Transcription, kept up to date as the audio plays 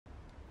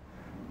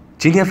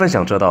今天分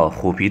享这道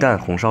虎皮蛋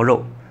红烧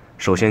肉，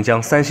首先将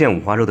3线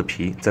五花肉的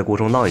皮在锅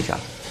中烙一下，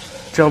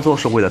这样做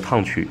是为了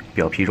烫去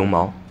表皮绒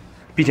毛，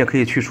并且可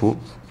以去除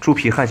猪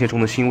皮汗腺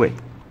中的腥味。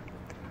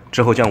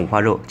之后将五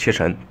花肉切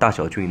成大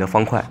小均匀的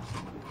方块，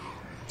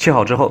切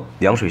好之后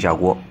凉水下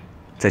锅，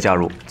再加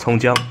入葱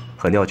姜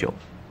和料酒，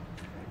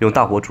用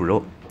大火煮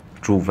肉，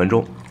煮5分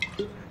钟。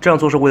这样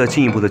做是为了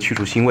进一步的去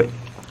除腥味，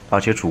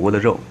而且煮过的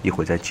肉一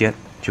会再煎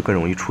就更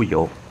容易出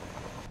油。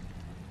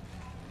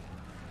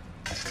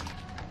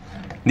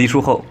沥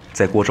出后，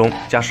在锅中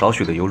加少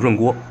许的油润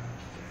锅，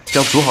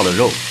将煮好的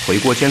肉回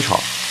锅煎炒，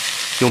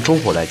用中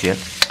火来煎。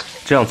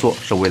这样做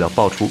是为了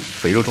爆出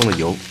肥肉中的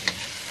油，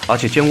而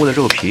且煎过的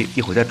肉皮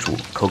一会再煮，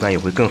口感也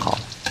会更好。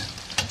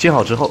煎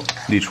好之后，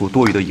沥出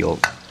多余的油，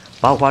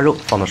把五花肉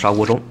放到砂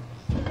锅中，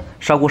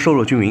砂锅受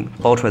热均匀，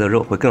包出来的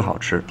肉会更好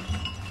吃。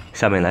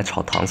下面来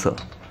炒糖色，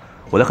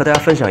我来和大家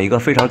分享一个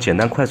非常简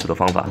单快速的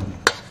方法。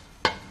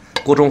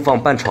锅中放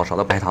半炒勺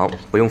的白糖，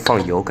不用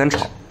放油干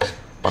炒，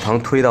把糖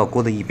推到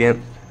锅的一边，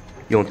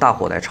用大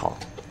火来炒。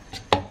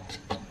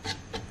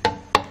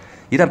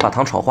一旦把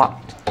糖炒化，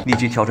立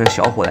即调成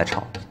小火来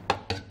炒。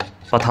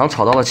把糖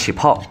炒到了起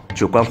泡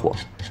就关火，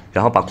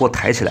然后把锅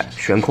抬起来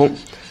悬空，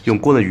用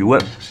锅的余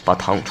温把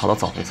糖炒到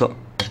枣红色。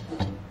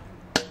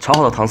炒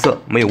好的糖色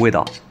没有味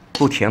道，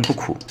不甜不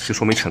苦，就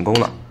说明成功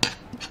了。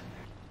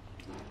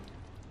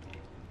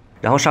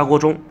然后砂锅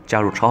中加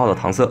入炒好的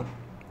糖色，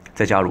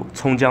再加入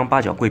葱姜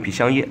八角桂皮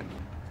香叶，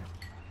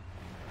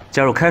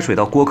加入开水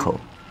到锅口，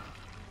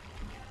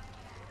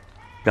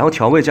然后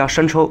调味加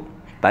生抽、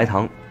白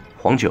糖、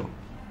黄酒，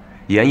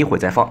盐一会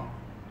再放。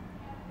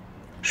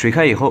水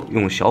开以后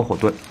用小火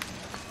炖。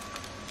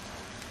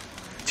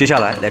接下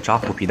来炸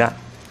虎皮蛋，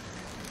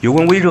油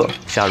温微热，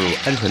下入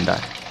鹌鹑蛋，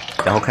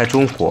然后开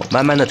中火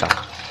慢慢的炸，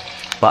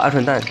把鹌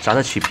鹑蛋炸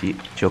得起皮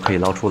就可以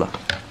捞出了。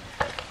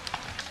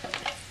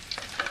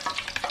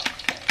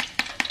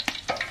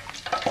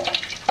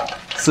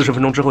40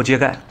分钟之后揭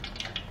盖，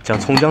将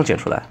葱姜剪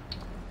出来，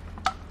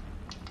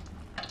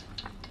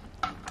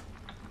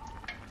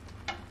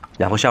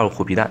然后下入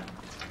虎皮蛋，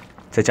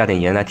再加点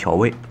盐来调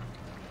味，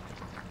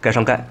盖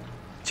上盖，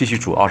继续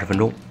煮20分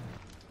钟。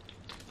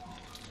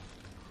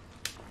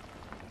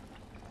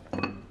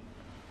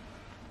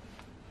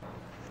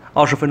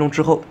20分钟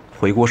之后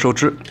回锅收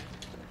汁，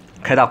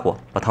开大火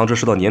把汤汁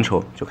收到粘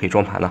稠就可以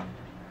装盘了。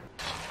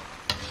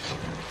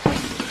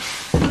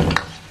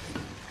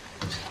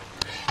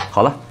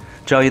好了，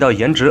这样一道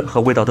颜值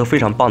和味道都非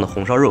常棒的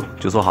红烧肉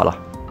就做好了。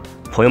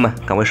朋友们，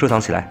赶快收藏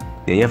起来，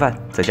年夜饭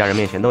在家人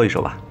面前露一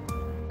手吧。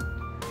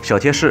小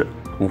贴士：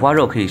五花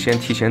肉可以先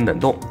提前冷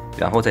冻，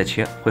然后再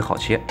切，会好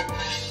切。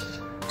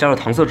加入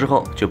糖色之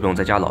后就不用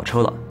再加老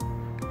抽了。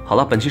好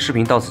了，本期视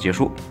频到此结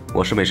束。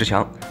我是美食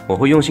强，我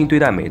会用心对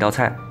待每一道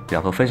菜，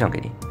然后分享给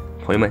你。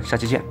朋友们，下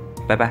期见，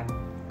拜拜。